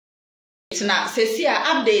Now, say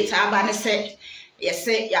update abane say yes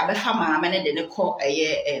say ya be fa maame ne de ne call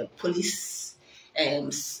police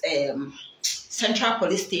central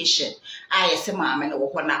police station. I say maame ne wo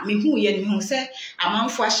ho na me hu ye ne hu say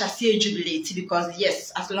amanfo ahyase jubilate because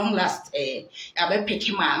yes as long as ya be pick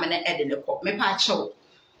maame ne de ne call me pa chew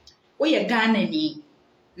wo ye Ghana ni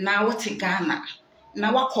na wo te Ghana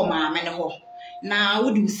na wakọ maame ne ho na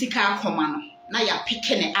wo du sika akoma no na ya pick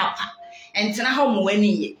ne up entina ha mo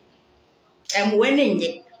wani ye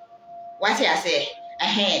winning what I say,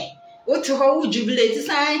 what to hold jubilate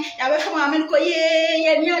sign, I will come and go,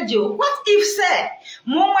 yeah, Joe. What if, sir,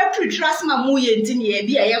 more to trust my movie and tinny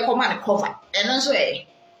be a command cover, and also a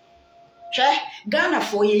try Ghana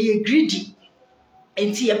for ye greedy,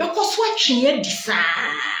 and see a because watching ye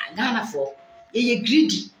desire Ghana for ye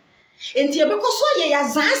greedy, and see a because ye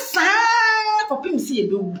as I sign for him see a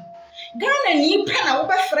boo Ghana ye pen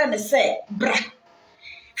over friend say, bra.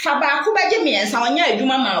 Faba kubaje miensa onya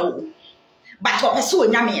adwuma ma wo but opese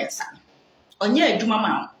onya miensa onya adwuma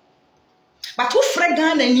ma wo but wo frɛ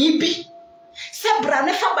Ghana ni bi se bra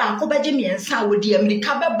ne faba kubaje miensa wo di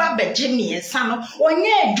America beba beje miensa no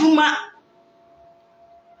onya adwuma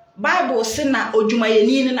Bible se na odwuma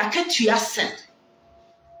yeni ni na katua sen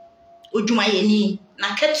odwuma yeni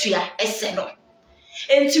na katua ese no.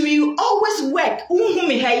 And we always work.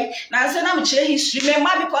 Me hey. Now I said I'm history.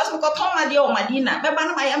 Remember because we got Tom or Madina.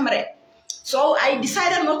 So I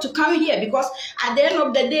decided not to come here because at the end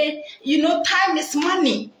of the day, you know, time is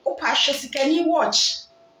money. Oh, precious, can you watch?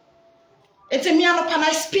 It's a me and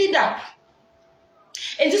I speed up.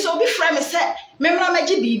 And this will be friend me said, remember my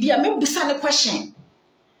GBB, I may busan a question.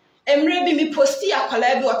 And maybe me posty a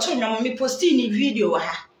collab or turn me posting a video.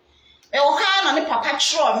 Ohana ne papa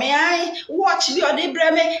tro me I watch bi ode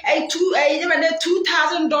bre me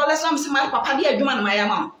 $2,000 am se my papa di adwuma na my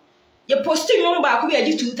am ye posting yon ba ko bi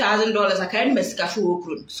adi $2,000 aka ni mesika fo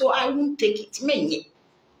okro so I won't take it menye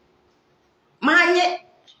manye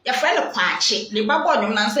ya friend kwaache ne babo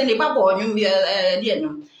onwum na nse ne babo onwum bi di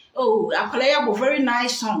enum oh akola ya bo very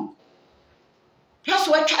nice song just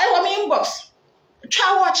what try me inbox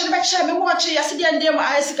try watch the back me watch yesterday and them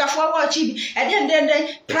I sika for watch bi and then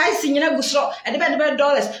price nyina gu so and the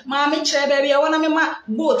dollars mommy chere baby I wanna me ma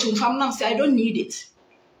boat from now say I don't need it.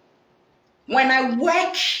 When I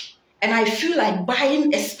work and I feel like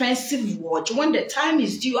buying expensive watch when the time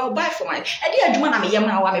is due I'll buy for my and the adwuma na me yam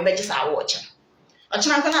na wa me be just a watch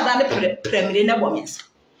ochina nka na da ne premier na bomensa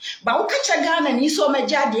ba wo kacha Ghana ni so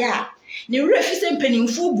majade a ne refi se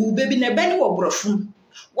mpanimfo bu baby na be ne wo brofum.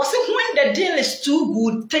 Was it when the deal is too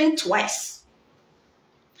good, think twice.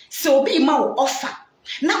 So be my offer.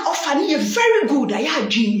 Now offer me very good. I had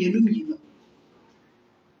dream you.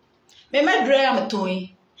 Me my dream am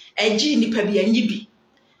toy. A genie pebi and yibi.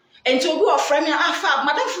 And to go offer me a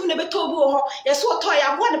madam from the betobo. Yes, what toy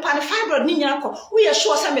I want upon a fibroid ninyanko. We are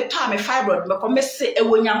sure some time a fibroid, but come say a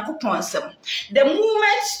winyanko ponsum. The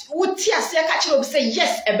moment would tear say catch up say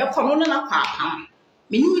yes, a beconona pam.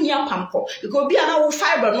 Minunia pampo because be an old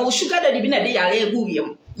fiber no sugar that been a day I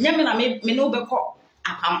guium. Yamina me no beco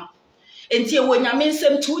apam. Until when you mean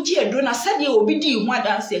some 2 years, Donna said you will be the one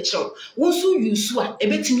dance your child. Once you swear a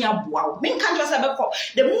bit me up wow. Men can't just have a call.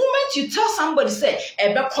 The moment you tell somebody say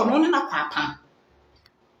a beconon and a papam.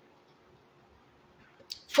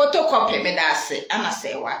 Photocopy me that say, and I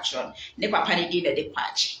say watch on never penny did the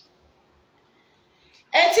patch.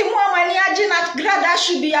 Eti mama ni agina grada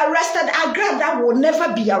should be arrested. A grada will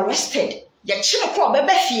never be arrested. Ye chino kwa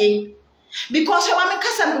bebe fie. Because he wame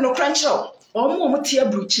kasa no cruncho. Omo mo tia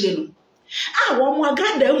bruchile no. Omo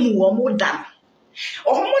agrada mu omo dan.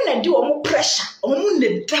 Omo na di omo pressure. Omo na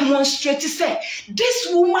demonstrate say this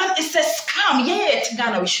woman is a scam. Yeah,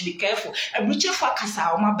 Ghana we should be careful. A bruche for kasa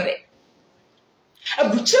omo bre. A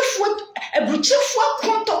bruche for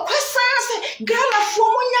konto kwasa Ghana for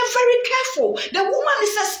munya very careful. The woman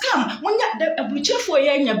is a scam. Munya a bruche for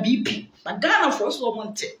yanya BP. But Ghana for so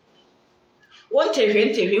want it. Want to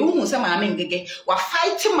who say mama ngege wa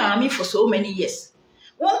fight mommy for so many years.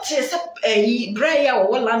 Want to say Brea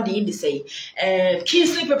or land in say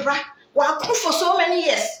Kingsley Pepper wa ku for so many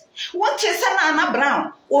years. Want to say Nana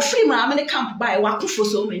Brown or free mama camp by wa ku for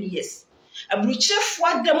so many years. A bruche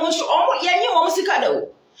for demonstration almost yanyi almost sikado.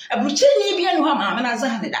 A bruche ni bi anu ha mama na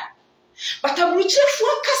zahane da. But a bruche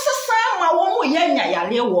for kasa sama wo mo yanya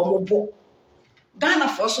yale wo mo bo. Ghana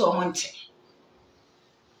for so want it.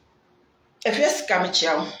 If yes, come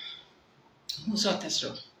chill. Who's out this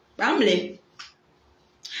room? Ramley.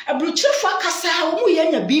 A brutal for Cassa, who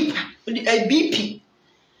yanya BP.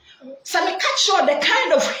 Some catch on the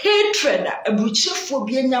kind of hatred a brutal for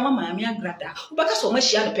being Yama Mamma Grada, who back so much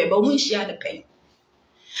she had a paper when she had a pen.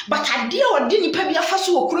 But I dear or didn't pay a fast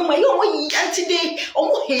or crummy, oh, today,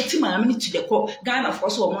 oh, hate him, I'm to the call, Ghana for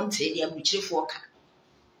so one day, which is for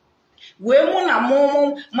where one a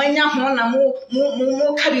more, my young one a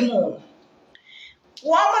more carry more.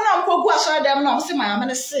 Woman, Uncle was so damn not see my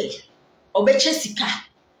man say, Obey Jessica,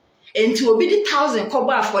 and to obey the 1,000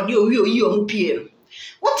 cobar for you, peer.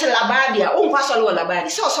 What a labadia, oh, pass all labadi,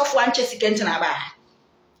 so soft one Jessica and Naba.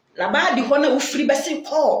 Labadi, one of free basin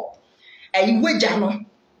call. A wejano.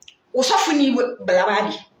 Osofuni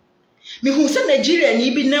balabadi. Me who say Nigeria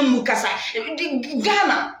ni bi na mukasa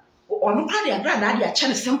Ghana onu kra de agrada de a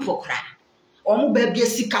chane simple kra omu ba bia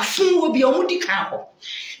sika fun wo bi omu di kan ho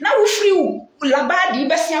na wo free labadi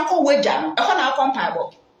besia ko weja no e ho na akompa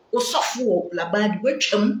bo osofu wo labadi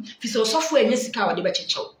wetwam fi so osofu enye sika wo de be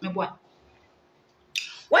chechew meboa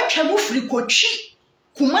wetwam free kochi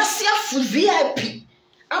kumasia fu VIP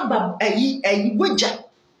aba ayi weja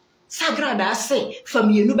sagrada say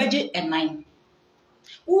family no beje enan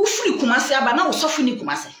wo free kumase aba na wo sofu ni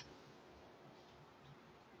kumase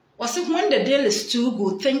was it when the deal is too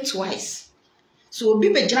good think twice so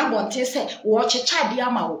obi be jina bonte say wo checha de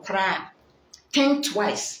ama wo kra think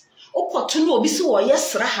twice okoto no obi se wo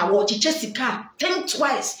yesra ha wo cheche sika think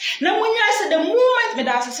twice na munya say the moment me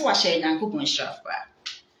da say wa hye nyankopon shrafa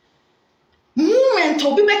moment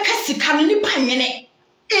obi be ka sika no ni panwene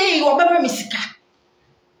wo baba me sika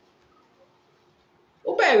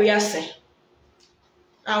oba wi ase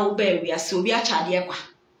a oba wi ase obi achade kwa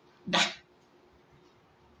da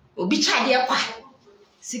obi chade kwa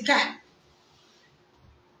sika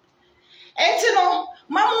etino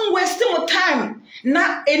mamu waste mo time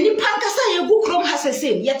na enipa nkasa yegu krom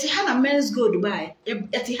hasese yeti hana men's go Dubai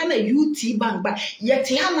yeti hana UT bank ba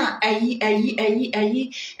yeti hana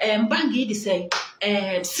ayi bank yi say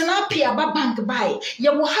snapia ba bank buy ye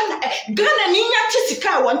wo hana Ghana ni nya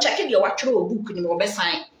tisika won check de watwere book ni wo be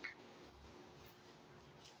sign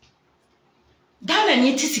Ghana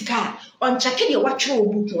ni tisika on check de watwere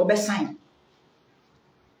book wo be sign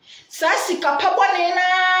sasika pabone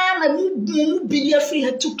na mu bilia free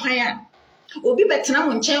ha tupan obi betena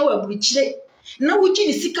mo nchen wa buruchire na wuji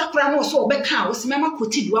ni sika kura na so obeka wo semema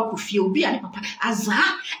koti duwa kofie obi ane papa aza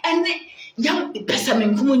ene yam pesa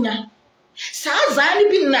menkumunya sa aza ni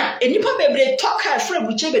bi na enipa bebre toka fra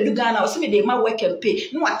buruchire bedu Ghana wo se me dey ma work and pay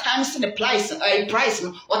no at times the price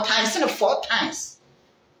no or times the 4 times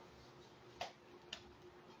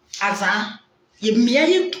aza ye mia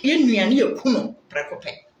ye nuane ye kuno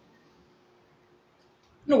prekope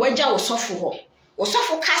no waja osofu ho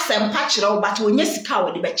osofu kasa mpa kire wo but onye sika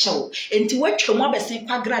wo de be kyewo enti watwam abesen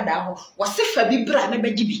kwagrada ho wosefa bibra na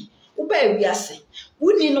bagibi wo ba wi ase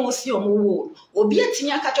wuni no osi omowo obi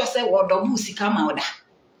atinya ka cho se wo dobu sika ma oda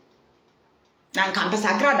na nka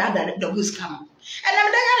mpesa grada da dobu sika ma ena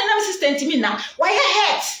me danya na assistant mi na why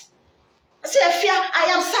hurt say afia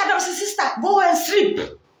I am sad sister go and sleep.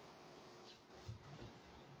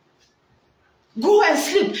 Go and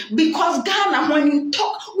sleep because Ghana when you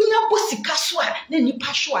talk we na bosika so a na nipa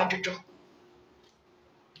hwo adwojo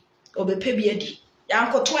obepe bi edi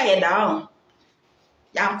yankoto ayeda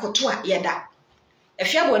yankoto ayeda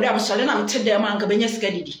efia bodo am sole na mte dem anka benya sika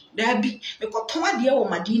didi da bi mekoto ade wo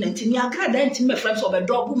madina ntimi agrada ntimi me friends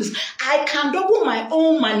obedo mis I can double my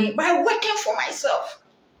own money by working for myself.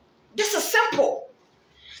 This is simple.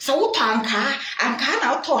 So what anka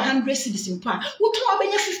na auto 100 cedis in pa what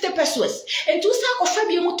abenya 50 pesos and to sa ofa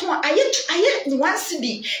bi mo to aye 1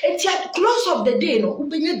 cedi and at close of the day no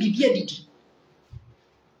ubenya bibia didi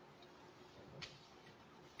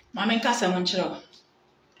mama nka sa monchiro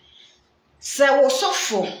se wo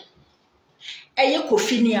sofo eye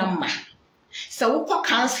kofi ni amma se wo ko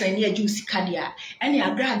counseling ni aju sika dia ene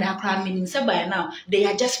agrada akra meaning say by now they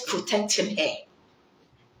are just protecting her.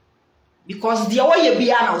 Because the way be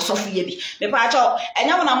na osofu ye bi me pa cho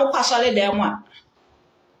enya mo na mo kwasole dem a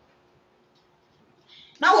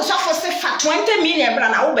na osofu se fa 20 million bra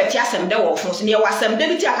na wo beti asem de wo fun so ne wasem de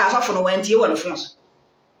biti aka osofu no wantie wo no fun so.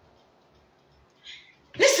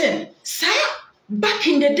 Listen sir, back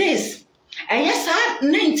in the days yes sir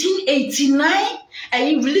 1989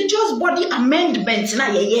 a religious body amendment na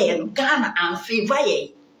ye Ghana and favor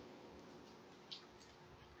ye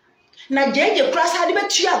na jeje krasa de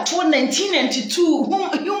betua to 1992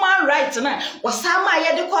 human rights na wasama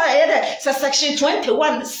ye de call ye section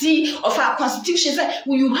 21C of our constitution say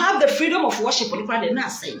you have the freedom of worship on the na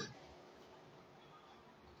say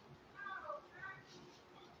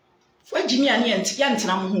for jimia ne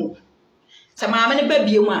yantena mo ho se maame ne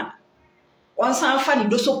babie mu a wonsan fa ni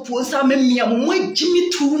do so puo nsa mamia mo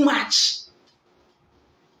jimi too much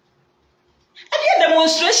e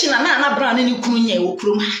demonstration na bra ne kunu nya e wo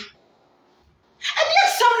kurom ha.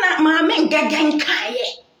 maame gagan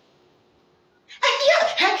kaye.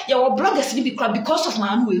 Yeah, our bloggers because of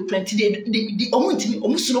my way plenty the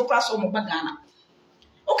omusuno class or Ghana.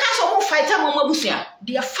 Okay, so fighter mama busia.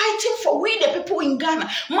 They are fighting for we the people in Ghana.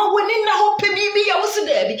 Ma winning na hope baby I was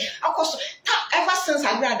there. Of course, ever since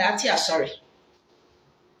I got that here, sorry.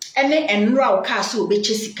 And then enroll castle be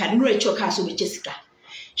Jessica, Rachel castle be Jessica.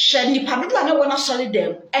 Shani Pablo and I wanna solid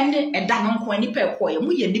them, and then a damn quany per coy,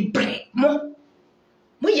 we any bread more.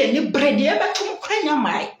 We any bread ever to Ukraine,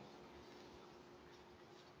 my.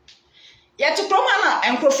 Yet to Promana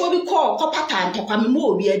and Crofobie call Copata and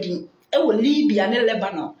Topamimo bearding, it will Libya and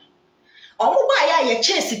Lebanon. Or buy a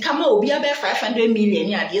chase, come over, be about 500 million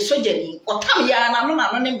yards, so Jenny, or Tamia, and I'm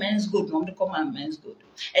not on a man's good, not the command man's good.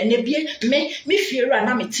 And they be me fear and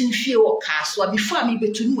I'm a tin fear or castle before me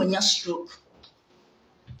between when you stroke.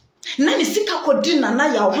 Nanny Sika could dinner,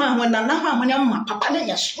 now your one when I when I'm papa then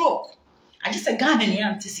your stroke. I just a gun in the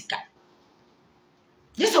antisika.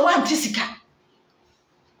 Yes, I want Tisica.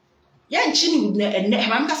 Yan chini would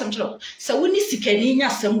never some trouble. So when you see Kenya,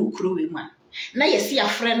 some will crew man. Now you see a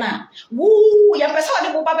friend now. Woo, ya beso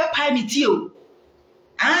de baba pinity.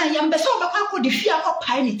 Ah, ya beso baba ko de fear ko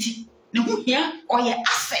pinity. No here or your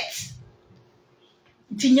assets.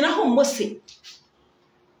 Tinyina ho mose.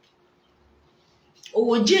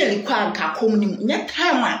 O jail kwan ka komnim. Nya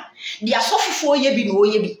time one. Dia sofo ye bi no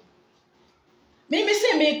ye bi. Me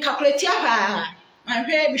say me calculate ha. I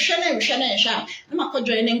hear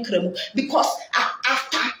because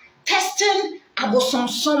after testing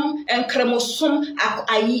abosomsom and cremosum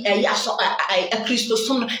a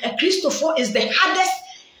Christopher is the hardest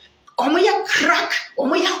omoya crack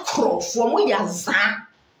omoya cross omoya zan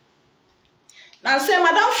now say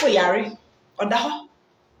madam foyare odaho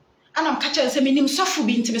and I'm catching say minim sofu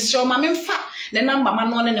bi ntimi so ma memfa the number ma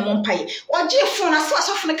no ne mompaye oje phone asa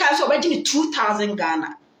sofu ne kan so obaji ni 2000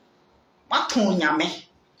 Ghana. Matonya me.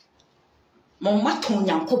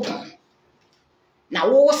 Matonya coupon. Now,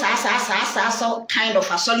 oh, so kind of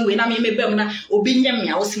a solid way. I mean, maybe I'm not obeying me.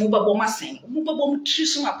 I was mobile bomber saying, mobile bomb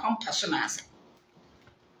treason upon personas.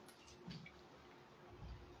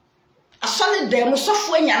 A solid demo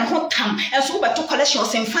software and hot time, and so but to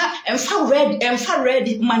collections and far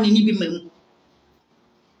red money need be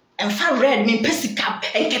and far red mean pesicap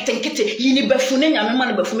and ketting you need buffoon and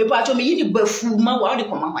money before me part of me, you need buffoon my word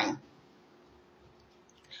upon my mind.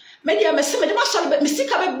 Media me must be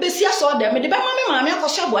sick of a saw them. The mammy, I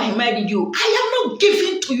am not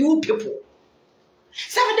giving to you people.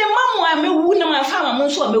 Some of the mamma, I may wound my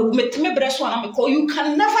family, so I will make me breast one. I call you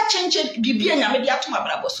can never change it. Be being a media to my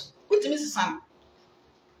brothers. With Mrs. Sam.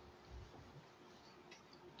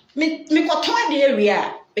 Me got to the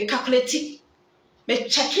area, be calculated. Me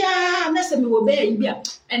check ya, unless me obey,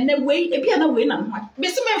 and then wait a piano win and what.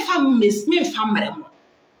 Miss me family.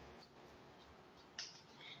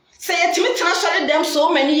 Say to me, transferred them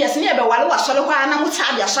so many years near the Walla Solo and I would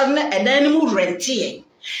have your son and then move renting.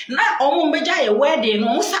 Now, almost major a wedding,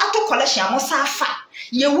 almost out of collection, almost safa.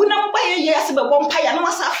 You would not buy a yes, but one pie and no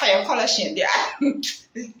sapphire collection there.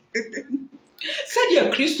 Said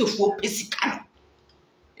your Christopher Pisicano.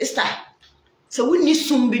 It's that. So we need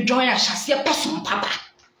soon be joined as chassis a person, papa.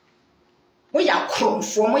 We are chrome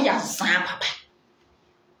for we are Zan, papa.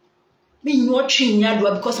 Me watching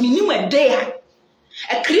Yadwa because me knew a day.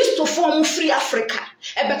 A Christopher free Africa.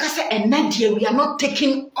 Because and Nadia, we are not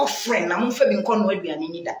taking offering. I'm feeling conway we are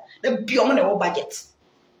neither. The beyond our budget.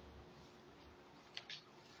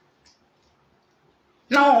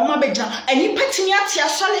 Now, my beja, and you pet me at your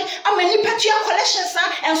solid. I'm any pet your collections,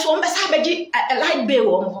 and so on. A light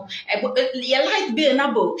bill, a light bill,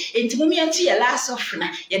 nabo, into me and tea a last offering.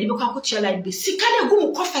 Yadiboka put your light bill. Sikana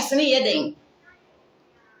gum coffers in a yedding.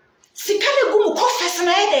 Sikana gum coffers in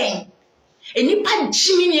a yedding. And you pat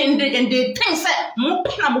Jimmy and the things that more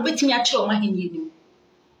penal betting at your mind in you.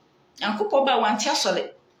 Uncle Boba wants your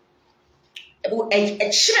solid.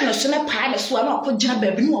 A children of Sona Pine, so I'm not put jab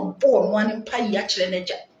a new born one in Pie actually.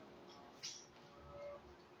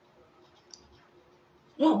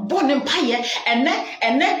 No born in Pie, and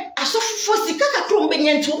then I saw for the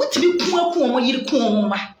cacacrumbing into what to be poor you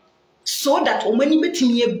so that when you bet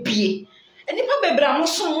me a bee. And if I be Bram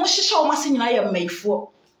so much show my senior I am made for.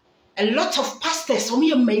 A lot of pastors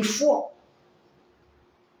we are made for.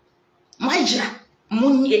 My jina,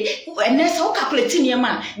 Munye, and that's all calculating your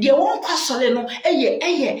man. They won't question no,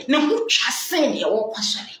 no, who just saying they won't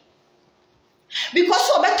question. Because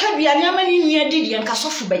so better we are Yamani near Didi and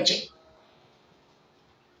Casofu Beje.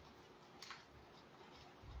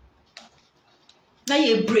 Now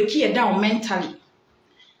you break here down mentally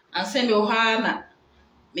and send your Hana.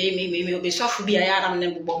 Maybe be soft be a yam and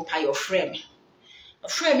then bomb by your frame.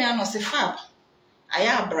 frame me ano se fab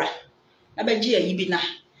ayabra na beji ayi bi na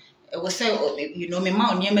e wo say you know me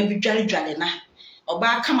ma onye ma bi dware na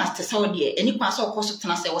oba kama te say de eni kwa so okoso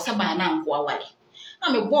tena say wo se ba na nko awale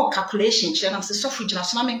na me bo calculation kire na se sofu gina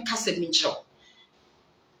so na me nkase mi kire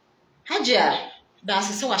hajia da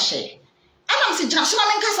se wa she ana se gina so na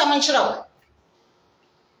me nkasa man kire wo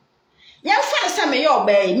ya fa say me yo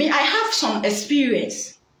bay me I have some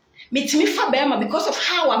experience me timi fa bema because of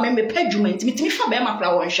how I me pediment me timi fa bema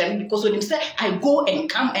pra won hwe because when him say I go and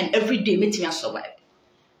come and every day me timi survive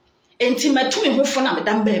enti matumi ho fo na me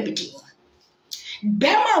dan ba bi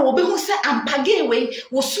bema wo be hu say ampage we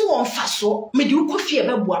wo so won fa so me di ukofie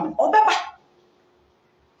be boa me obeba.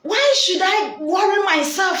 Why should I worry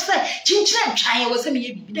myself say chinchire twan wo say me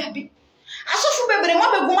ye bi da bi asofu bebre mo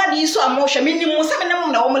beguma di so amhwe me nim say me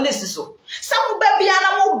nem na wo lesi so some baby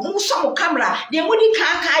ana mo some camera de modi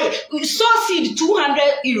kan so seed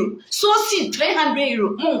 200 euro so seed 300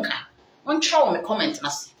 euro monka on throw me comment na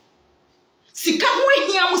sika ho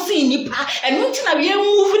ehia mo se nipa enu ntina we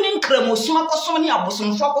move ni nkramoso akoso ni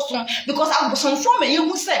abosomfo akoso because abosomfo me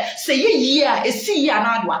yehu say ye yi a esi yi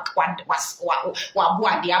ana ade wa bo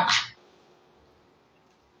ade aba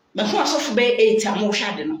me ho asofu be 8 amhwe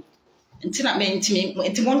ade no ntina me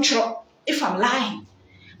ntimo ntro if I'm lying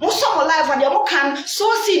most of my life and you can so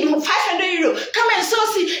see 500 euro come and so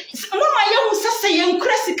see mama you say yen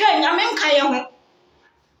cresika nyame nka ye ho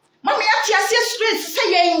mama yati ase straight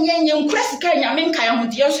say yen cresika nyame nka ye ho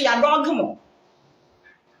tie so ya dog mo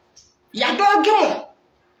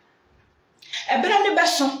ebere ne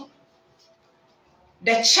beso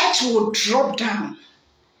the church will drop down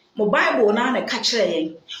mo bible na na ka kire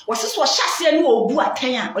yen wose hyase ne obu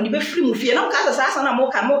aten a oni be firi mu fie na mo ka sasa na mo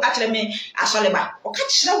ka kire me asoleba o ka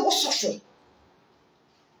kire wo sofo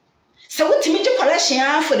se wotimi je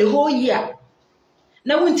collection for the whole year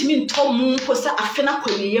na wotimi ntom mu po sa afena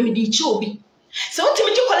kweye me di chi obi se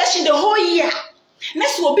wotimi je collection the whole year na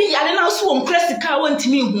so obi yale na so won krasika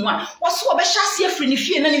wotimi hu a wose wo be hyase afiri ne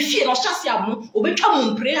fie na ne fie no hyase amu obetwa mu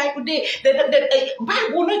mpre ai the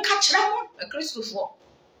bible no ka kire ho Christopher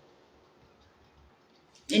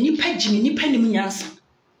eni pagimi ni panim nyansa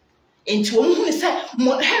enti wo hu se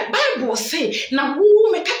bible say na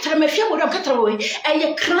wo me katara mafia bo katara we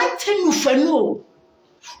eye krante nufanu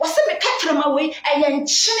wo se me katara ma we eye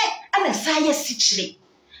nchine ana sa ye sichire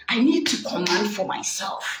I need to command for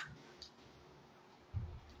myself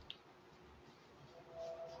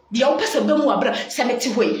dia opese be mu abra se meti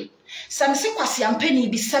hoyi se me se kwase ampani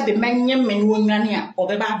bi se be manyem me no nwane a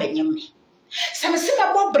obeba abanyem me some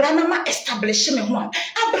simple brana ma establish me ho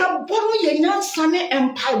abra bono ye nyansa ne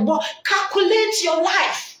empaibo calculate your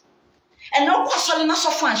life and now kwasole na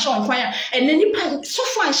sofo anhye onkwan and nipa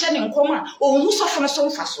sofo anhye ne nkoma onhu sofo no so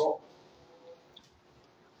mfaso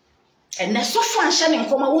and na sofo anhye ne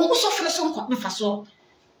nkoma onhu sofo no so mfaso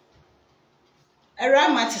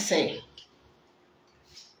erama to say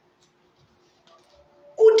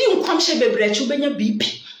udi nkwamhye bebrachi ubenya BP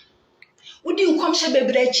udi nkwamhye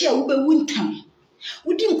bebrachi a ubewu ntam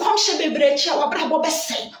udi nkwamhye bebrachi a wabrabo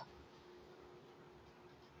besai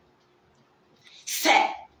se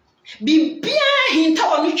bibia hinta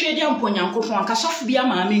wonu twedi amponyankofo anka sofu bia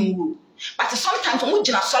maame nwu but sometimes omo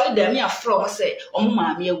gina solid dem ya from say omo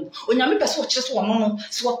maame ewu onyame pese wo kire so wono no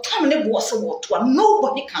so wo tom ne bo se wo to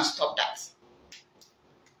nobody can stop that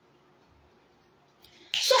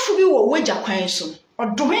sofu bi wo weja kwan so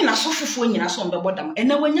odome na sofufo nyina so mbebodam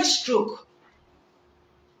ena wanya stroke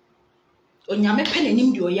onyame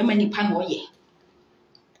penenim de oyema nipa na oye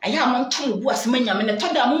aya amontom bu asema nyame ne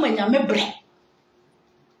toda mo manyame bre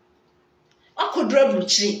akodra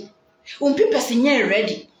bruchiri umpipese nye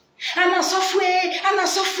ready ana sofwe ene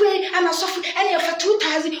fa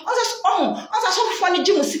 2000 oza sofufo ne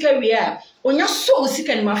gimu sika wi a onya so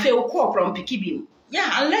sika ni mafe wo ko from pikibim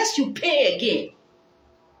yeah unless you pay again.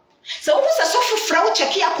 So who say so for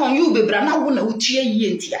check here upon you be bra na wo na utie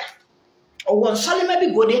yie ntia or one solid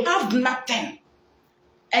maybe go they have nothing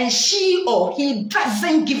and she or he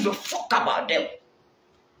doesn't give a fuck about them.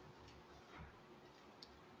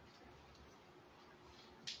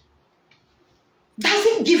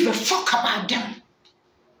 Doesn't give a fuck about them.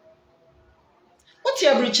 What you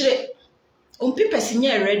breachre on people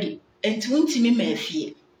senior ready and 20 me me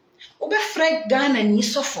fie obe frag Ghana ni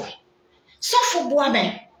sofo boa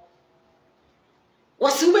me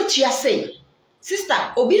wasi wetua say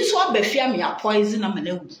sister obi so abafia me a poison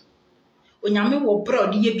amanawu onyame wo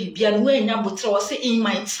broad ye bibia no anya botre wo say in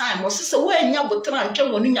my time wo say wo anya botre antwe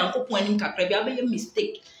wonu nyankopon anim kakra bia be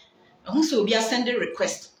mistake ehun say obi send a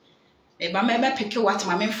request e ba me peke what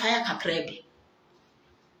ma me fire kakra bi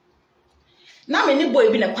na me ni boy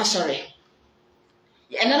bi na kwasore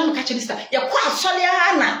And then I'm catching this. You're quite sorry,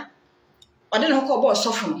 Anna. Or then I'll call boss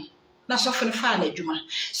soften. Not soften fine, Juma.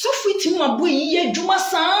 So fit him, my boy, ye Juma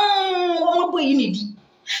son, or my boy, you need.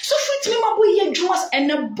 So fit me, my boy, ye Jumas,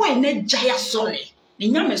 and a boy, ne Jaya Sole. The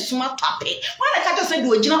name is smart tappy. Why I can't say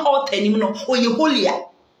do a general or tenimo or you holia?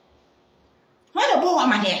 Why the boy,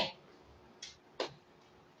 my hair?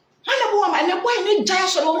 Why the boy, and a boy, ne Jaya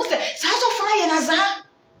Sole, almost a size of fire and azar.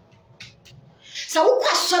 So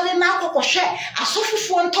who sorry now for share a sofa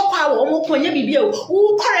phone top our own bill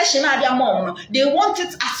who correction at their mom. They want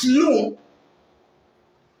it as low.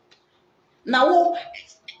 Now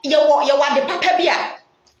you want the papa beer.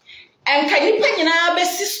 And can you pay in our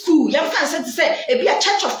best school? Young fans said to say it be a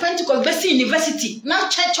church of Pentecost best university, now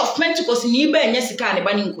church of Pentecost in Ibe and Jessica and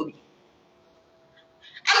Banning Kobe.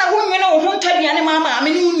 And a woman won't tell the animal, I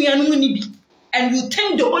mean, and you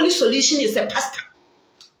think the only solution is a pastor.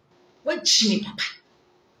 What Jimmy Papa?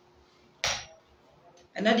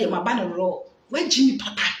 And I did my banner roll. Where Jimmy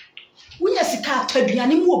Papa? When you see car to be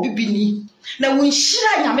animal bibini. Now when she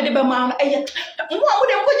I made a man, I yet what would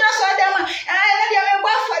I put us on them? I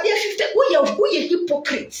for the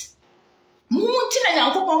hypocrites. Mountain and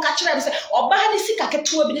Uncle catch them or bad sick at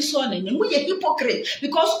 2 minutes on and we a hypocrite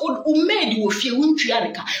because who made you feel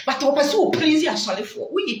untrianica, but what was so pleasing and sorry for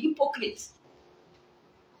we a hypocrites.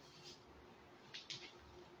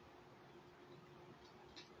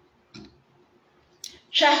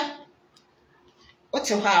 Sha,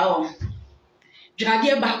 what's a how?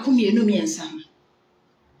 Janadia Bakumi no mean some.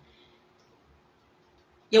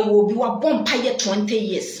 You will be a bonfire 20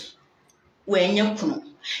 years when you're kuno.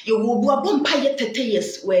 You will be a bonfire 30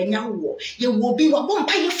 years when you're war. You will be a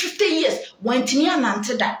bonfire 50 years when Tinian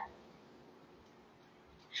answered that.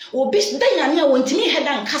 Or be Diana when Tini had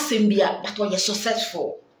done Cassimbia, but were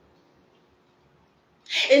successful.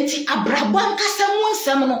 Enti abrabwa nkasa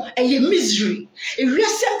wonsam no eye misery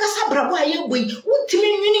ewiase nkasa abrabwa ye boy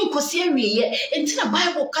wotimi nwini nkosi awiye enti na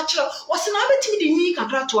bible ka kire wose na abetimi de nyi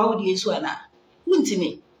kakra to awo de yesu ana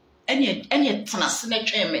wontimi ene tenase na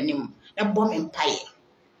twem anim na bom empaye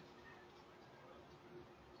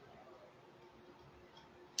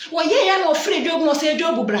wo ye ya no free job no se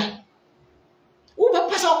job bra wo ba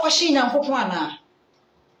pasa okwashi nyankopon ana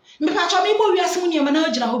me pa cho me bo wiase mu niam na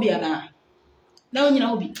ogina ho bia na now you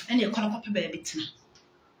know, and you're going to copy baby tina.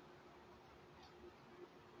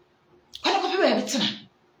 Copy baby tina.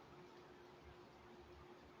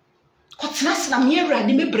 What's nice, I'm here, I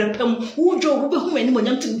didn't be brepum, who drove over whom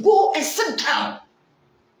anyone to go and sit down.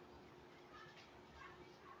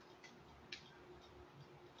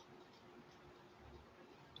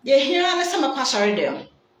 You're here, I'm a summer pass already there.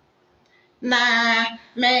 Nah,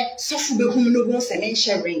 me soft be whom no one send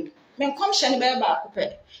sharing. Men come shiny baby back.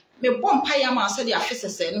 Me bomb paya ma said the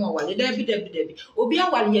officers say no wale debi obi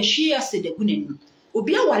awale ye hwe ase de gunen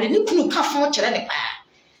obi awale ne kunu ka fon kire ne pa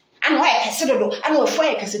and why kase do and why for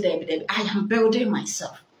kase debi I am building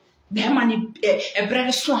myself be man e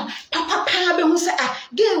brere so papa pa be hu say ah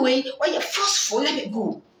get away why you forceful let me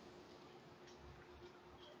go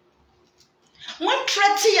one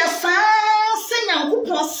trete ya say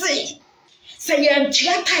nyankopon say ye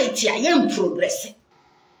ntua tight ya ye progress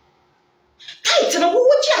tight na wo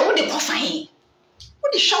ji a wo de kofan wo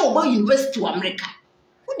de show about university to America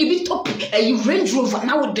wo de bi topic a Range Rover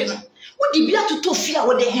na wo de no wo de bi atoto fi a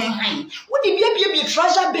wo de hen wo de bi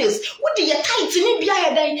treasure base wo de ye tight ni bi a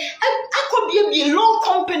ye dan akọ bi loan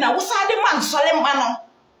company wo sa de man sole ma no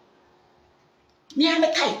ni am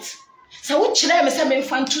tight sa wo kire me se me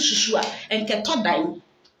fan tu susu a enketo dan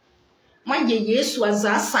Maye Yesu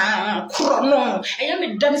azasa krono. I am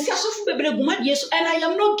a damn sofu bebre guma Yesu, and I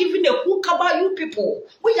am not giving a hook about you people.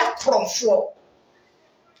 We are krom for.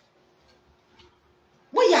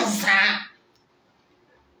 We are za.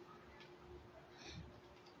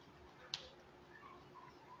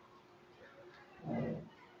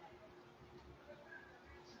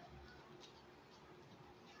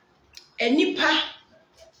 Enipa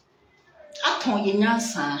aton ye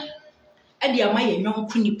nyansa. Ade ama ye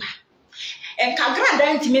nyonku nipa. And Kagrada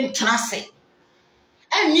intimate trance.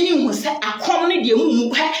 And meaning was a common de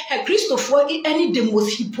a Christopher any the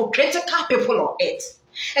most hypocritical people on earth.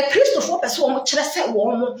 A Christopher person said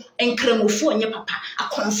warm and cremofo and your papa, a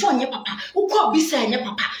conform your papa, who called be saying your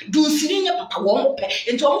papa, do see your papa warm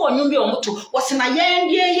into a more new motto was in a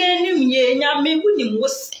yen, me winning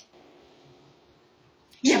was.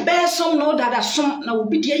 Ye bear some know that a son now will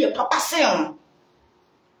be dear your papa say.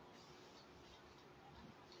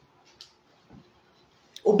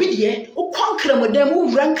 Obidie o konkra modem o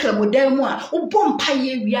rankra modem a o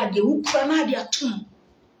bompaye wi ade o kura na ade atom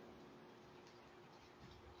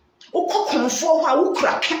o kokonfo ho a o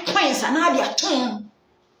kura points na ade atom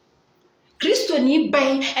ni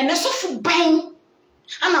bang and na sofu bang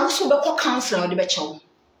and also be call counselor the becho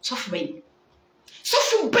sofu bang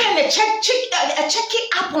sofu bang a check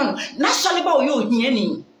it up on na soleba you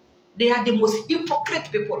hiani. They are the most hypocrite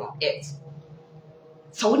people on earth.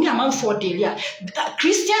 So when you are for daily,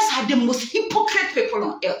 Christians are the most hypocrite people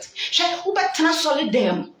on earth. Shall who better solid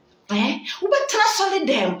them? Who better solid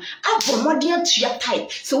them? I'm from modern to your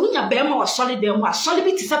type. So when your bema was solid them, was solid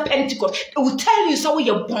it is a Pentecost. It will tell you so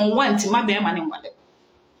you're born one to my bema and one.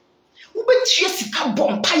 Who bet you see a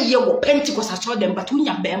bomb pie or Pentecost? I saw them, but when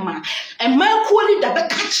your bema and my quality that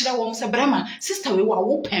catch that one, Brema, sister, we were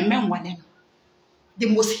open men one. The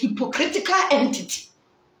most hypocritical entity.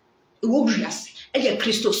 Obvious. A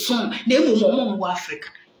Christo son, name Momo Africa.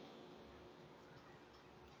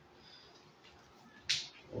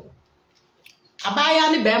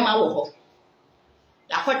 Abaya ni bema wo.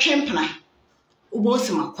 La kwa chempna.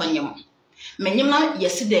 Ubonsima kwanyam. Menyima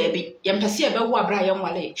yesi debi, yempese ebe wo abra yam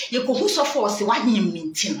wale. Ye ko hu so force wanyem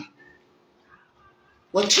minti no.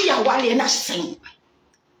 Wo tu ya wale na sen.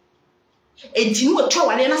 Enti no twa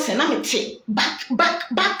wale na sen na mete back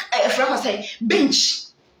from say bench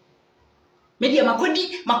media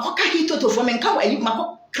makodi makoka hitotofo menka wa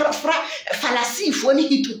makokra falasi fo ni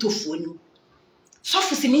hitotofo ni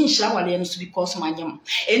sofisi ni nhira wale no so because manyam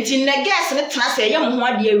enti na guess ne tena say yam ho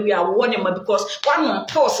ade awi awo ne ma because one on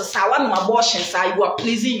pause sa one on abortion sa you are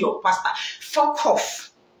pleasing your pastor fuck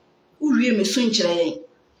off uwie me so nkyere yen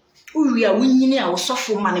uwie a wunyini a wo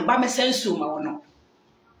sofo ma ne ba me sensu ma wono.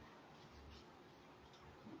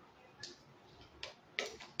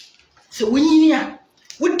 So when you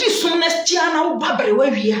would this soonness Tiana or Babri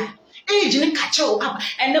where we are, age and catch up,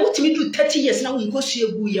 and now to me do 30 years now we go see a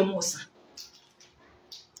booya mosa.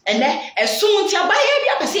 And then as soon as you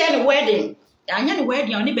buy a see any wedding, I know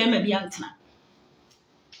wedding only be maybe antana.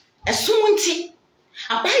 As soon as you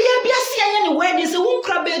buy a see any wedding, so won't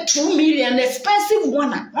crab 2 million expensive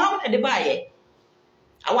one at the buyer.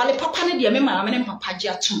 I want a papa and dear mamma and papa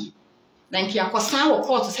jatun. 90 or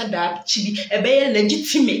court said that she be a very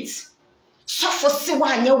legitimate. So for say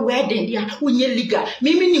one your wedding, dear, when you liga,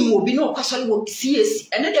 maybe you will be no castle CS,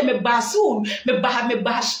 and then me basoon, me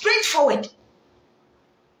bar straightforward.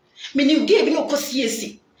 Meaning gave no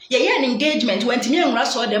CSC. Yeah, an engagement went to me and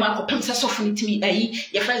saw them up princess offering to me,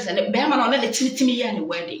 your friends and a bearman on a to me any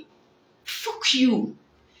wedding. Fuck you.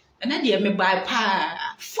 And then dear me buy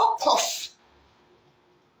pa. Fuck off.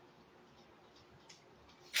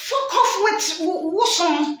 Fuck off with what's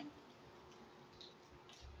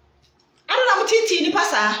I don't know titi ni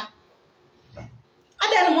pasa. I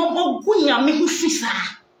don't know gunya me fisa.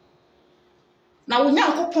 Na wonya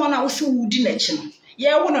nkopon na wo se wudi na chi no.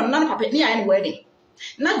 Ye wo no na papa ni ai wedding.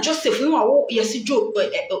 Na Joseph no wo yesi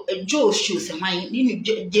Joe shoes hwan ni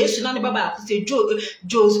Jesus na ne baba ko se Joe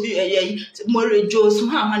more Joe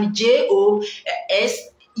ha man JOS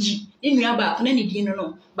Inua ba ko na ne din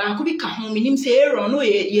no ba ko bi ka ho minim se Aaron no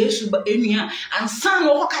Yesu ba enua ansan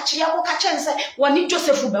no ko ka kye nse woni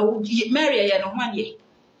Joseph ba Mary ye no ho ade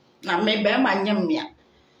na me ba ma nyam mia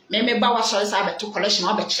me ba wa so sa ba to collection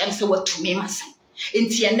wa ba kye nse watu me masa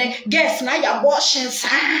enti ene guess na ya abortion sa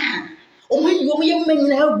o man yo me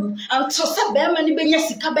manyina agu anto se ba ma ni benya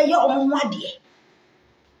sika ba ye o mo ade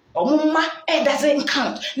Omuma, it doesn't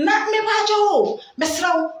count. Not me bajo.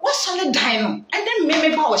 Mesra, what's solid dino? And then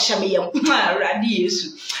me power shammy.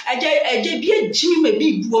 Radius. I gave you a Jimmy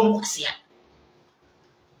big woman was here.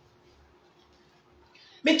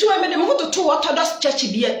 Me too, I made a motor to Orthodox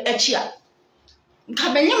church be a cheer.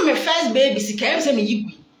 Cabin, my first baby, she came to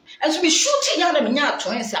me. And to be shooting out of me now,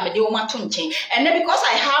 twins, I'm a deal my tongue chain. And then because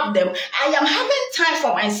I have them, I am having time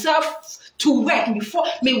for myself to work before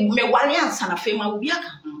me one answer and a fame will be a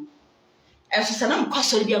and so I'm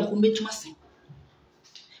costly be a good to myself.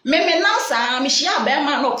 Meme Nasa, Michia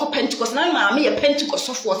Bearman or Pentecost, now mammy a Pentecost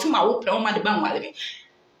software to my open on the bang while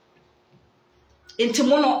into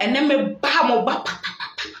mono and then me bam papa.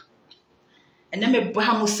 And then me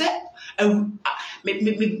bam set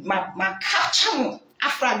my catch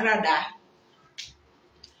afragrada.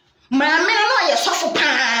 My man, no, soft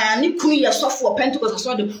pan, you could your software Pentecost, I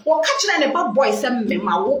saw them or catching a bad boy, send me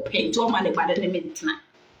my war paint to my by the minute.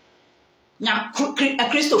 Now, a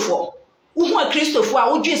Christopher, who are Christopher,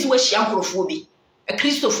 I would just wish Yankophobia. A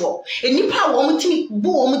Christopher, a Nipa woman to me,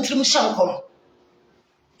 boom, trim shankom.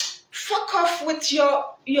 Fuck off with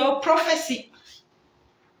your prophecy.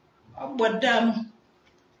 But, I'm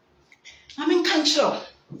in control.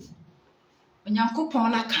 When Yanko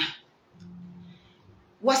Ponaka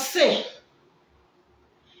was say,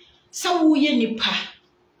 so ye Nipa.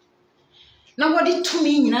 Now, what it to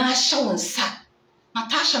me in a show and sack.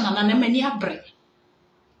 Natasha na many a break.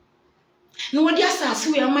 No wodi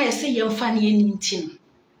asase we ama ye say yemfa ne enim tin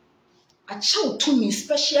a chow to me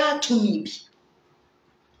special to me bi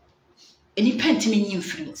eni pent me nyi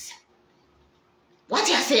influence what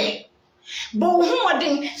you say but who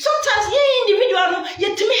sometimes ye individual no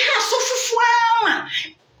yetimi ha so fufu ama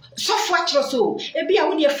so fuatro so e bia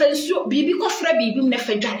wo de fansuo bibi kofra bibi na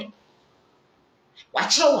fadware wa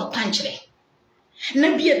kire wa panchire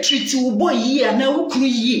na bia treat wo boy yi na wo kunu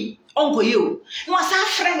yi onko ye o no asa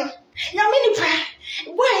afre no nyame nipa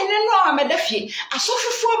boy ne no amedafie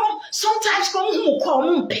asofofo no sometimes ko hu ko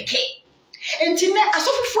mu peke enti ne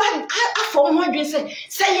asofofo afọ ho adwen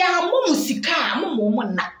se ya mo musika mo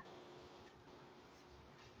na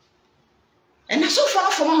and asofofo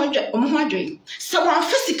afọ ho adwen se wan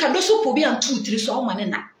fisika do so po bi an 2 3 so o mane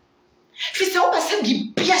na fi se o ba se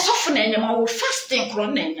bi bia sofo na enyama wo fasting kro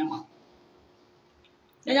na enyama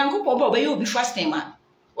na yanko po ba ye obi fasting ma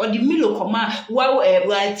or the milo koma wow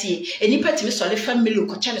ati enipa ti so le fa milo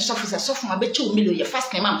ko cha ne sofo ma be che o milo ye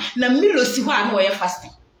fasting ma na milo si ho an o ye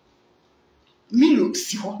fasting milo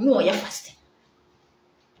si ho no o ye fasting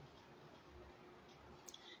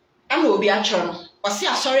ana obi a choro no o si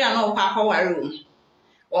asori ana o pa ware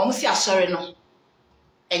o mo si asori no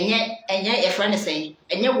enye e friend say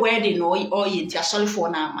enye wedding no o ye ti asori fo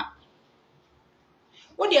na ama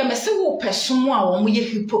wo de amese wo pesomo a wo mo ye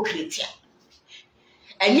hypocrite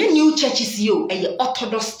enye new churches yo eye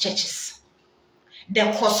orthodox churches the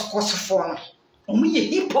cause for o mo ye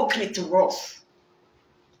hypocrite rough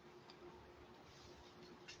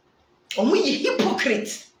o mo ye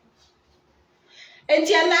hypocrite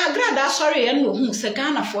enti na agrada sorry en no hu se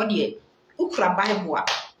Ghana for de ukura bible a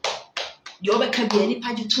de obeka bia ni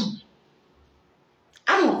pagitum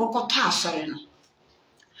anu kokoto asori no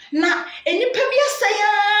na enipa bia say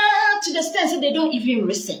to the extent that they don't even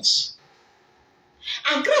research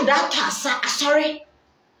agrada tasa sorry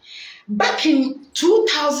back in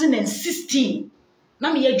 2016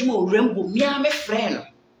 na me yadwuma o Rainbow me a me friend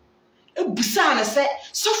ebusa na say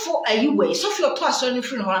sofo ayiwe sofo to asori no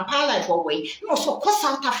free no pa life away no so ko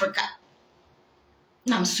South Africa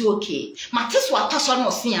na am so okay mateso ataso no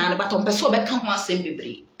se an but on person be ka ho asem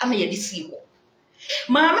bebre ana ye de si ho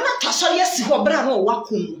ma me na taso ye si ho bra no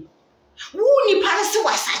wakom wu ni parase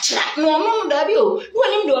wasachira no no da bi o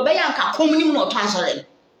woni mde obeya nka komnim no to asori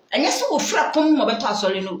enye so ofra kom mo be to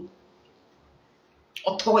asori no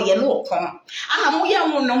otoye no kom ana mo ya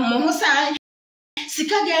mo no mo sa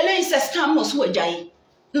sika gele is a scam no so wajai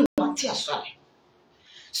no mati asori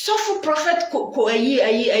so for prophet ko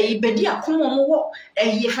ayi bedi akomo mo wo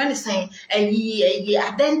ayi friend say ayi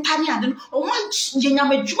adentani aden o ma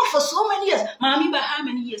nyama djuma for so many years mami ba how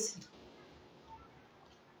many years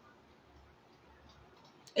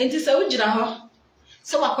enti sa ujira ho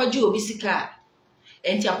se wakwaji obi sika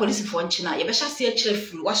enti a police for nchina ye be hya se akire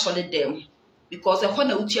free wa sole dem because e ho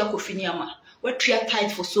na utua kofini ama we tria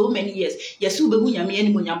tight for so many years yesu be hu nyame ani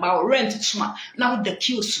mo nyamba rent chuma na wo the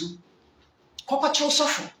queues kokocho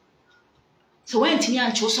sofo so when tini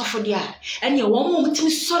ancho sofo dia ene wo mo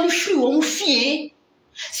mutimi sole free wo mo fie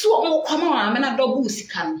so wo kwama wa me na double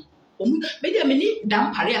sika no wo me dia me ni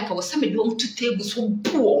dam pare aka wo se me do to table so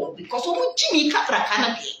buo because wo mo jimi kakra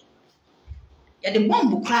kana bi ya de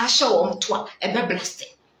bomb crash wo mo to e be blast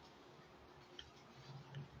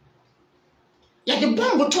ya de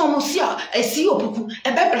bomb to mo si a esi opoku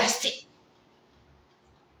e be blast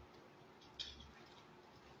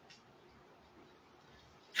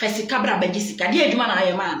fesi kabra bajisika die adwuma na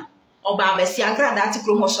ayema na oba abesi agrada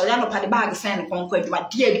atikro mo so ya no pade bag sen konko adwuma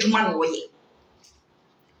die adwuma no woye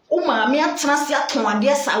o ma me atena se aton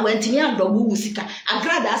ade sa wantimi adobu wusika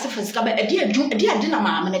agrada ase fesi kabra die adwuma die ade na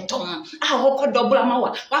ma me ton a hokko dobula ma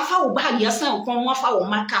wa fa wo bag ya sen kon wa fa wo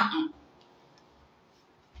maka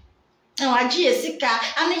waji esika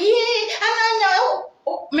ana ananya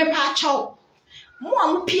me pa chaw mo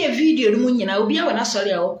am pie video no nyina obi a wana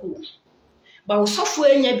sori a woko ba usofo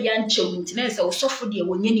enya bia nche wunti na se usofo de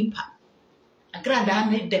wonye nipa agrada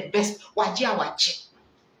me the best waji awache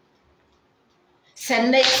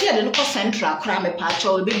senne tie de no ko central kra me pa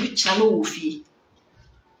chaw e be bi cha no wo fie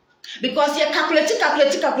because you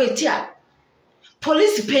calculate a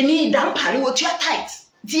police penny dan pare wo tua tight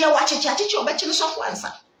die wacheche obechi no sofo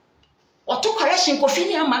ansa Auto correction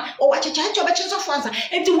kofini ama o wacheche obechi no sofo ansa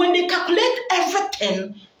and when they calculate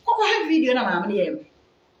everything ko have video na ma me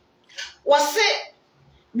wase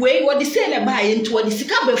we what the say na buy into what the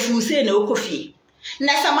sika bafu say na okofie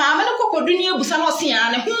na sama amane kokodu ni ebusa no se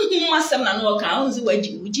ya na hunhum asem na no ka onzi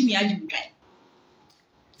waji ujimi ajimdwan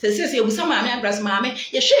se ebusa ma me address ma me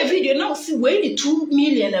ye share video na see we ni 2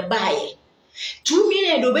 million na buy 2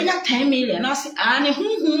 million do benya 10 million na say ane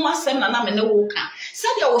hunhum asem na me ne wo ka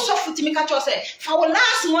said ya wo sofu timi ka cho say fa wo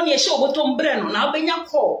last money e she obotom bre no na benya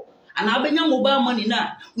call ana benya mobile money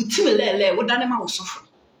na utimi lele wo dane ma wo sofu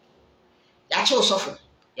ya che wo sofu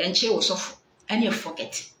ya nche wo sofu and you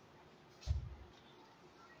forget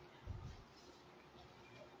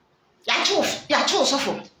ya che wo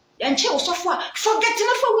sofu ya nche wo sofu forget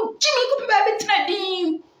na fa wo jimi ko ba be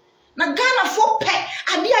trading na Ghana for pe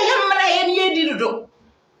ade ya mra ye ne yedi do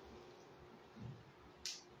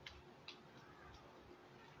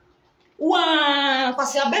wa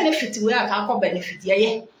kwase benefit we aka akọ benefit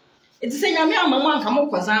ye enti se nyame amamu anka mo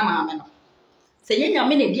koza ama no se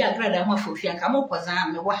nyame na di agrada ho afofi anka mo koza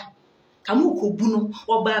ame wa ka mo kobu no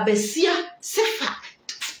oba abasia sefa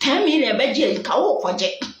 10 million beje ka wo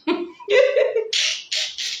koje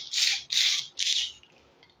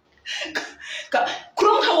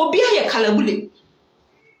krom ha obi aye kalabule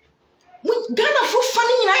mu Ghana fo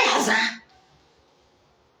fani nyina yaza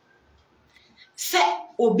se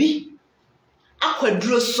obi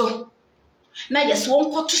akwaduro so na yes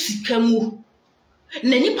won koto sika mu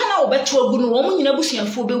na nipa na obeto agu no won nyina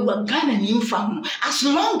busuafo bewu Ghana ni mfa ho as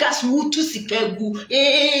long as wo to sika agu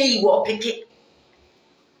wo peke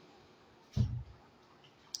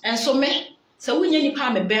and so me so when you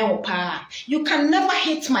nipa me bear pa you can never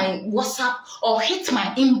hit my WhatsApp or hit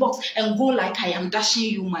my inbox and go like I am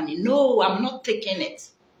dashing you money. No, I'm not taking it.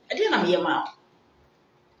 I didn't am here mouth.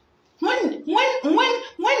 When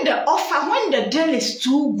the offer, when the deal is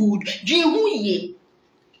too good, dream ye.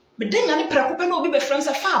 But then any preoccupation will be friends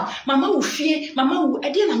a farm. Mama will fear, Mama will.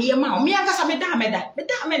 I didn't am here mouth. Me anga sa me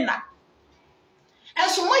da. And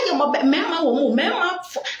so why you mema wo mema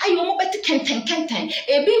ayo mo beti kenten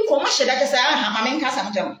e bi ko ma sheda ka say aha ma men ka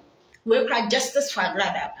sam jam we cry justice for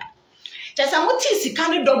brother pa chesa mo ti sika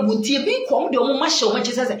ne dobu ti e bi ko mo de mo ma she o ma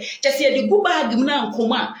chesa say chesa e de gu bag mu na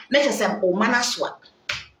nkoma na chesa o ma na so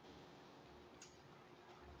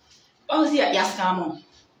o si ya scam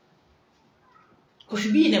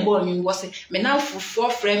Kofi bi ne bo mi wo say me na fufu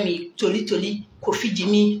frame me toli Kofi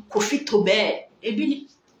Jimmy Kofi Tobe e bi ni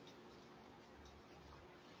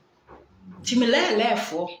Timele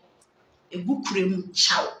for a book room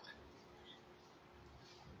chow.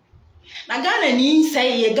 Na Ghana ni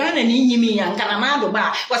say ye Ghana ni yimi and Ganamado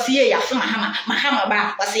ba was ye ya Mahama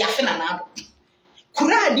ba was ya finanado.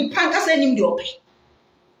 Kura di pankas and him the open.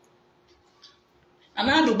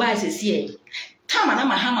 Anado ba says ye.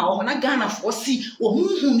 Tamana Mahama or na Ghana for see or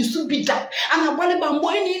whom you should be that. And a wally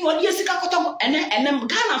bamboy in what years ago and then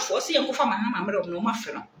Ghana for see and go for Mahama of no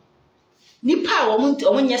mafia. Nipa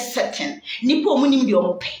omunye certain nipa omunim de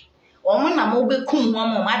omope omo na mo be kum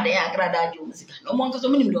mo ma de agrada jo musika no mo nkoso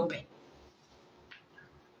munim de omope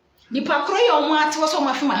nipa kro ye omo ate wo so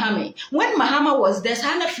mafi Mahama when Mahama was there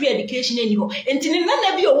sana free education any ho entini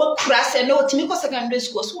na bi owo kura se na otimi ko secondary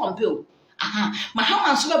school so won pe o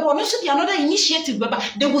Mahama so be bo no so be another initiative baba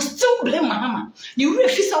they will still blame Mahama the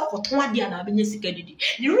refuse okoton ade na abenya sika didi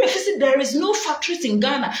the refuse there is no factories in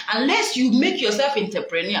Ghana unless you make yourself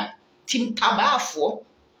entrepreneur Tim Tabafo,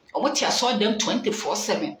 or what you saw them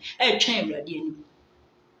 24/7. Train ready.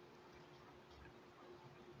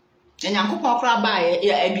 And Uncle Papa buy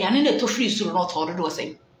a piano to free so not ordered was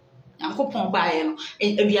saying. Uncle Pong buy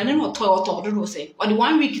a piano or toy ordered was saying. Or the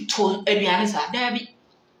 1 week told a pianist at Derby.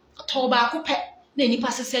 A tobacco pet, then he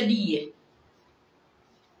passes a year.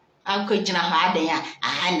 Uncle Jana Hardea,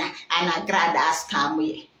 Anna Gradas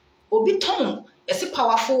come Obi Tom. It's a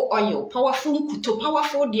powerful oil, powerful kuto,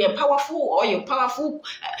 powerful dear, powerful oil, powerful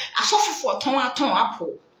a suffer for ton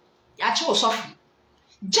apple. Yacho suffer.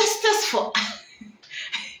 Justice for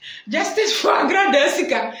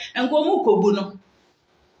Agradesica and Gomuko Buno.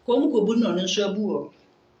 Gomuko Buno and Shabu.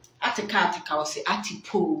 Attica say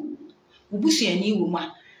Atipo. Ubusi and you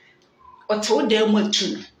woman. Or told them what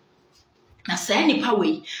to. Na say ni pa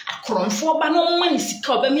we akoronfo ba no ma ni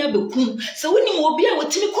sika obamia bekum so woni mo obi a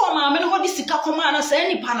wotimi ko ma me no hodi sika koma na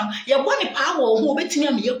say ni pa no ye bo ni pa wo ho obetimi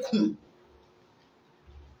am yekum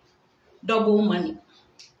double money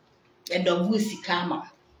e double sika ma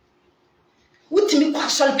wotimi kwa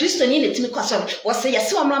sol Kristo ni letimi kwa sol wo say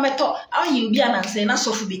yesi wo mra meto ayi obi a na say na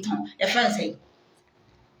sofu biton e fan say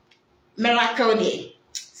miracle dey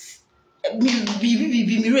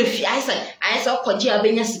Bibi refi I say okoji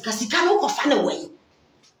abenya sika no kofa ne wen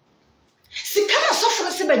sika na so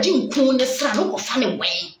for se baji nkun ne sra no kofa ne wen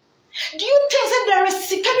do you think that there is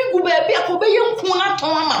sika bi gu ba bi akobe ye nkun na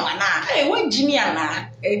ton ama wana hey wen jimi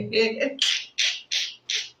ana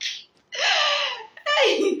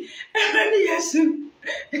hey yes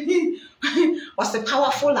was the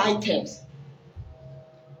powerful items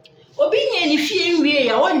Obi nye ni fie nwie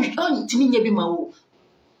ya ontimi nye bi ma wo.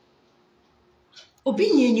 Obi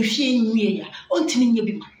nye ni fie nwie ya ontimi nye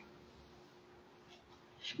bi ma.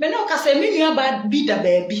 Me no ka se me nua ba bi da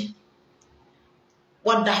baabi.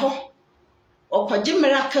 Wada ho. Okwaje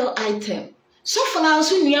miracle item. Sofona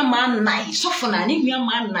nso nua ma nai, sofona ne nua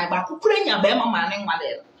ma nai ba kokura nya ba ma ne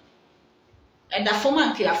nwale. Eda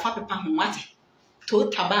foma nke afa pepa ho mate. To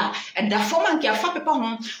taba eda foma nke afa pepa ho.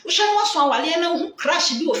 Wo hwe no so awale na ho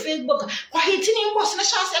crash bi o Facebook. Kwa hiti ni boss na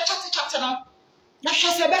chance chat no. Na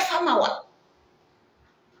hwe se be fama wa.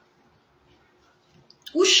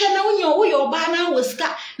 Wo hwe na wo yo ba na wo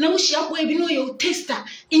ska na wo hia boy bi no yo tester.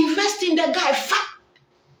 Invest in the guy fa.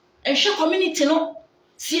 And share community no.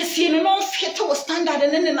 Sie no fiete wo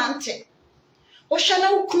standard ne nante. O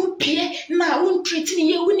shana wo kru pie na wo treat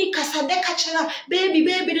ni ye woni kasa de ka kira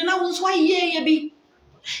baby na wo so aye bi.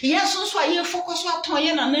 Yes so aye focus aton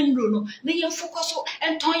ye na nanro no. Na ye focus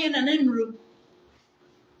enton ye na nanro.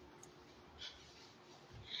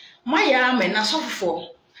 Maya me na sofo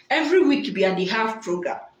every week be they have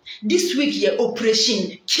program. This week ye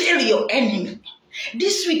operation kill your enemy.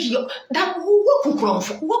 This week you that wo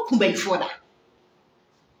kunkron wo kumbai for that.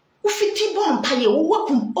 Ufiti bompa ye wo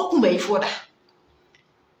kumbai for that.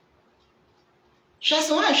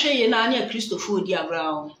 Just one share ye na anya Christopher di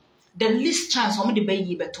around. The least chance o me de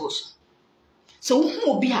bayi betos. So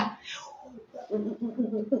who obi a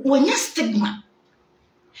wonya stigma.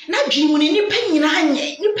 Na dwimu ni nyina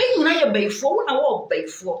anye, nipa nyina ye bayifo, wo na wo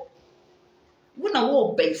bayifo. Wo na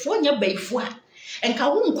wo bayifo nya bayifo a. Enka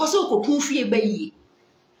wo nkwose okokun fie bayi.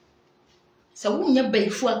 Sa wo nya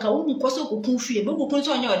bayifo aka wo nkwose okokun fie, be okokun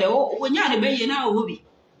so nya ode wo nya ne bayi na wo bi.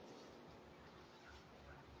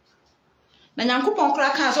 Na nyankopon kra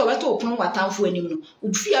ka so beto opun watamfo anim no,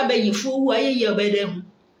 ofie abayifo wu ayeye obede hu.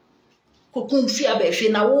 Kokun fie abafi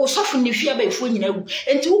na wo sofo ne fie abayifo nyina wu.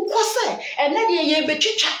 Enti wo kose ene de ye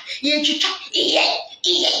betwitwa, ye twitwa, iye.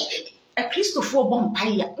 A Christopher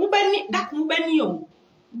bompaya. Ubani dak ubani yo.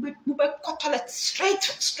 Ube kotolet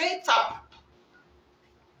straight up.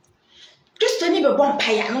 Just any be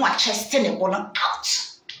bompaya no a chest ne go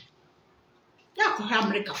out. Ya ko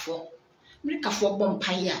America for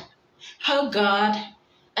bompaya. Oh God,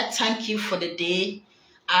 I thank you for the day.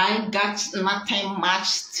 I got nothing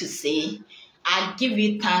much to say. I give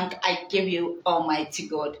you thanks. I give you Almighty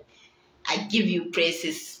God. I give you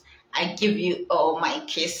praises. I give you all my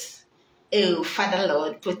kiss. Oh, Father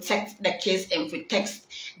Lord, protect the kids and protect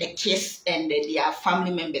the kids and their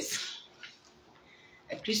family members.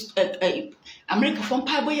 America from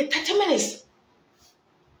Pabo 30 minutes.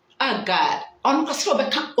 Oh God, on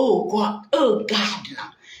oh God,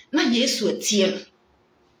 now yes, we're tear.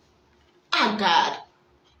 Oh God,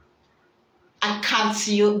 I come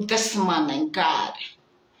to you this morning, God.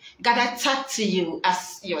 God, I talk to you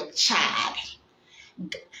as your child.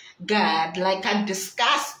 God, like I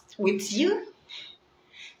discussed with you.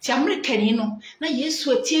 Ti America ni no na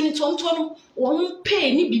Yesu atie ni tonto no won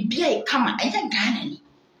pay ni bibia e kama enya Ghana ni.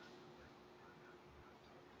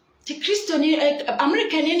 Ti Kristo ni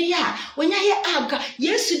America ni ya wonya ye aga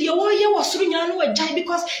Yesu de wo ye wosoro nyana no wajai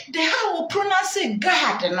because they how pronounce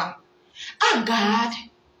God no. Ah God,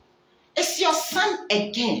 it's your son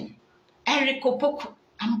again. Eric Opoku,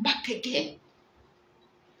 I'm back again.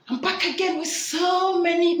 I'm back again with so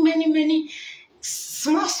many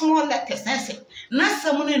small letters. I say, na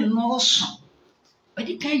someone knows. But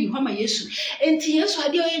it can you mama Yesu. And Yesu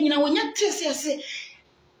had you when you say,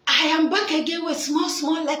 I am back again with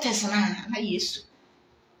small letters. Na Yesu.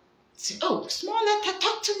 Say, oh, small letter,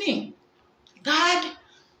 talk to me. God,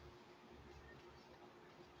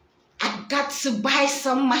 I got to buy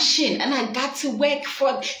some machine and I got to work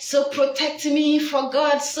for, so protect me, for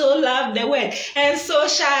God so loved the world, and so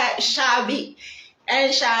shall be,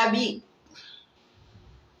 and shall be.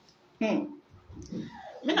 Me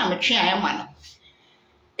na me twa I man.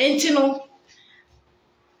 Enti no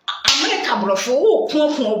America brofo wo pon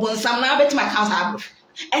obonsam na bet my house abrof.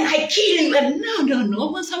 And I kill him and no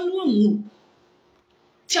obonsam no mu.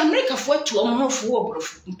 Ti America fo atu omhofo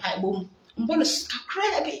obrof mpai bom. Mbono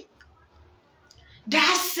kakra bi.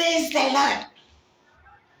 That says the Lord.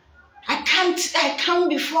 I come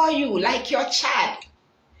before you like your child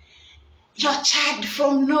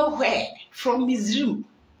from nowhere, from his room.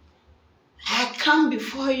 I come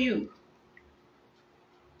before you.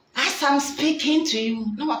 As I'm speaking to you,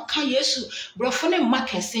 no, I can't Yesu. Brofone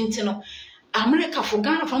market sentino. America for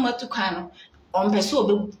Ghana from Matukano. On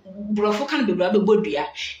Peso, Brofo can be Rabbi Bodia.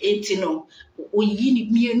 Etino, we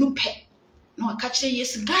need me a new pet. No, I catch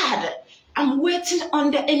yes, God. I'm waiting on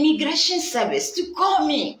the immigration service to call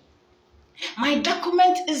me. My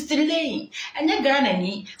document is delaying. And you're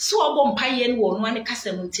gonna so I won't pay any one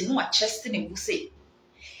casamunti no chest in a say.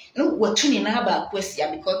 No, what tuning about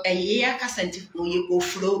question because a year cassanti will you go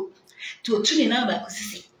flow to a tuning about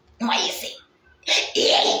say. Why you say?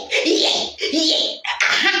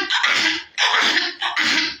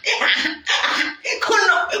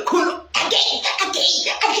 Kuno,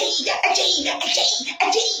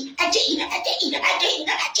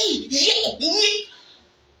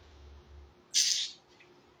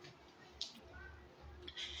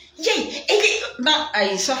 But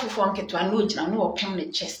I suffer from get to a note and no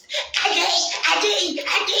permanent chest.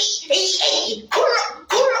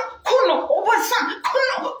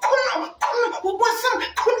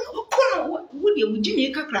 Would you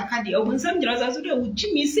Jimmy Cacracadi or when some dressers would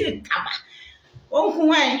Jimmy say Taba? Oh,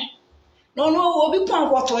 why? No, will be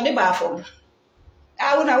point water on the bathroom.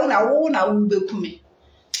 I will be coming.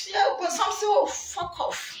 Yeah, but some so fuck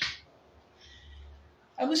off.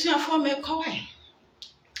 I was your former coy.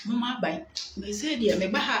 Mamma by me say dear me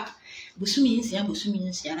baha busumi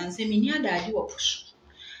and say me near that you push.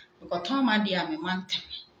 Because Tom, my dear, me want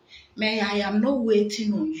may I am not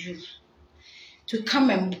waiting on you to come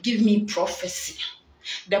and give me prophecy.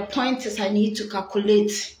 The point is I need to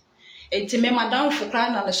calculate. It's me madam for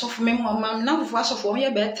crying and the sofa me mamma now for us for me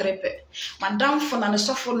a better madam for and the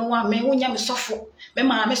sofa no one me when you suffer. Me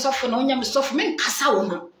mamma suffer no one suffer me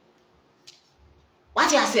casa.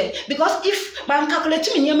 What I say? Because if by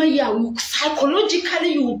calculating me,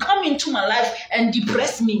 psychologically you will come into my life and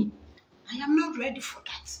depress me. I am not ready for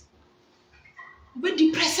that. But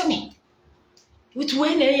depress me. With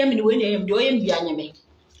when I am and when I am doing behind me.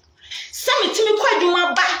 Some to me quite do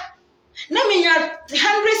my back. Now me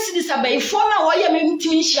 100 cities about 4 hours. I am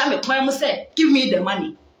to share me time. Say, give me the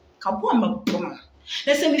money. Come on, my bum.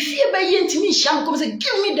 They say me fear by yen to me. Sham come say,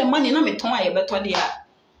 give me the money. Now me time I better dia.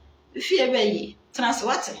 Fear by ye.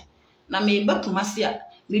 Transwate na me ba kumasia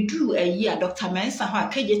me duru a year Dr. Mensa ho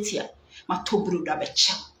akajetia ma tobru da be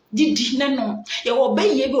chew didi na no ye wo ba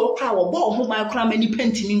ye be okra wo bo ho ma kra ma ni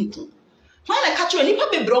pantini nku ho na ka cho nipa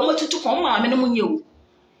bebre o matutu kon ma me no munye wo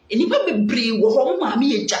nipa bebre wo ho ma me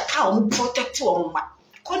ye jaka o protect wo ma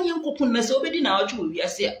kon ye nkokun na se obedi na ojo wi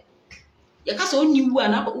ase ye ka so oni wu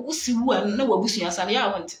ana wo si wu ana na wabusu asa na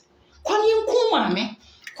ya want kon ye nku ma me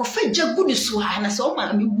kofa jagudu so na so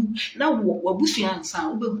ma me wu na wabusu ansa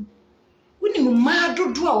obehu woni mu ma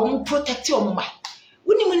dodo a wo protect wo ma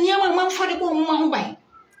woni mu niam manfo de bo ma ho ban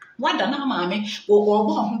wada na ma me wo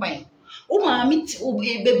bo ho ban o ma me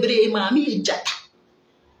bebre ma me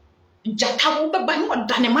jata wo beba no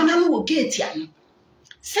da ne mana no wo gate an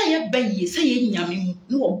say ye bayi say ye nyame mu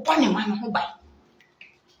no wo bo ne mana ho ban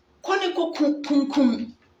kone ko kun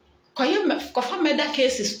ko fa meda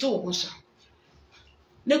cases to wo so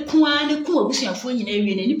ne ku abusuafo nyina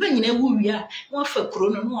ewie ne nipa nyina wu wi a won fa kuro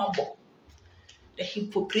no no abo. The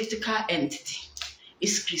hypocritical entity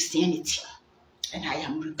is Christianity, and I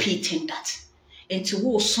am repeating that. Enti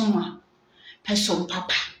wo soma person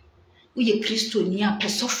papa wo ye Kristo ni a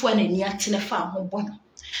pesofo na ni atene fa ho bono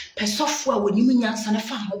pesofo a woni munyansa na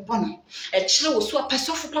fa ho bono e kire wo so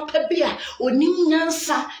pesofo papa bia oni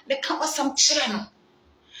munyansa ne ka wasam kire no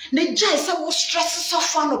ne jai sa wo stress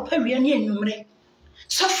sofo no pawie ne enumre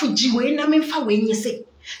sofu jiwe na me fa wenye se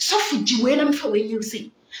sofu jiwe na me fa wenye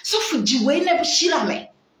se sofu jiwe na be shira me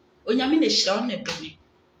onyame na shira on na dome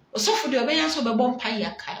sofu de obeya so be bom pai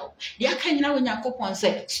akao de aka nyina wonya kopon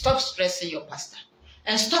say stop stressing your pastor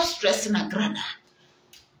and stop stressing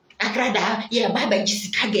agrada ye baba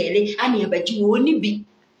jisika gele ani ye baji woni bi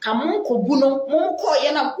kamun ko buno mon ko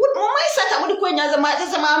ye na mai sata wodi ko nyaza ma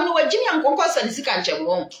sasa ma amini wajini ankonko sa nisika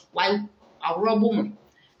nchemwo why awrobo mu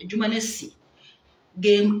eduma na si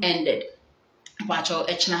game ended. Pacho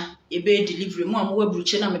echna ebe delivery mo am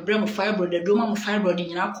wabruche na me brem fibroid do ma mo fibroid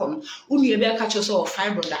nyina kom unu ebe aka cho so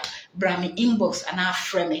fibroid bra me inbox ana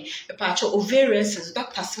frame pacho ovarian says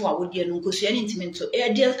doctor se wa wodi enu nkosu ya intimento e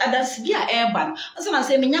dia adanse bia e ba no so na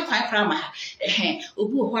say menya kwan kra ma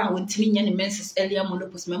obi ho a wontimi nya ne menses earlier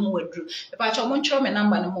monopause memo wadru pacho mo nchro me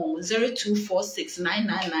number no mo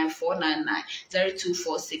 0246999499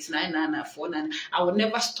 0246999499 I will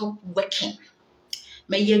never stop working.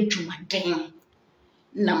 Me ye dwumaden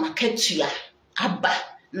na maketua aba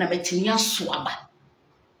na metini aso aba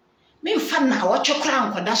me mfa na wotwekra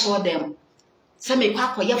nkoda so dem say me kwa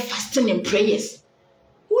akoye fasting and prayers.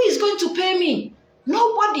 Who is going to pay me?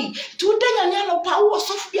 Nobody. Today nya no pa wo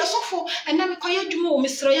sofo bia sofo na me koye dwuma wo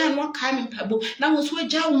misro ya no ka me mpabo na wo so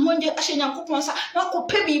agya wo honje ahye nyankopon sa na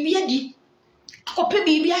akopɛ bibia di akopɛ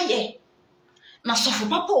bibia ye na sofo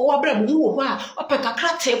papa o abra mu wo ho a opeka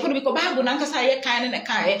krate ko bi ko Bible na nkasa ye kan ne ne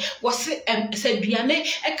kan wo se duane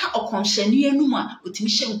eka okonhwane anum a otimi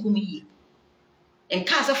hye nkom yi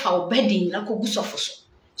enka se fa obedin na ko gu sofo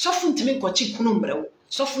sofo ntimi nkochi kunu mrewo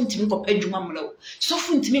sofo ntimi ko adwuma mrewo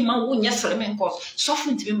sofo ntimi ma wo nya sreme nko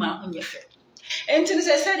sofo ntimi ma ho nya fe entini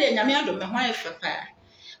se de nyame adom me ho ayefe pa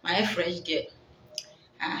my fresh girl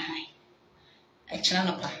chana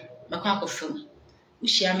no pa makwa ko fam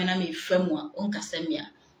ushia me na me fam a onkasa me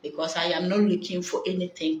because I am not looking for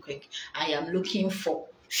anything quick. I am looking for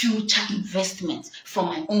future investments for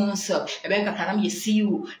my own self. Ebeka kana me see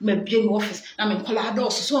you me be my office na me kola do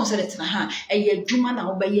so say that na ha eye adwuma na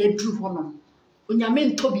obaye aduru hono onyame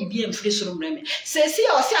nto bibia mfiri soro mreme se si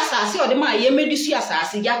o si asase o de ma ye medisu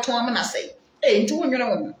asase ya to am na sei nti wonwere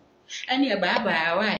wo ene e bye bye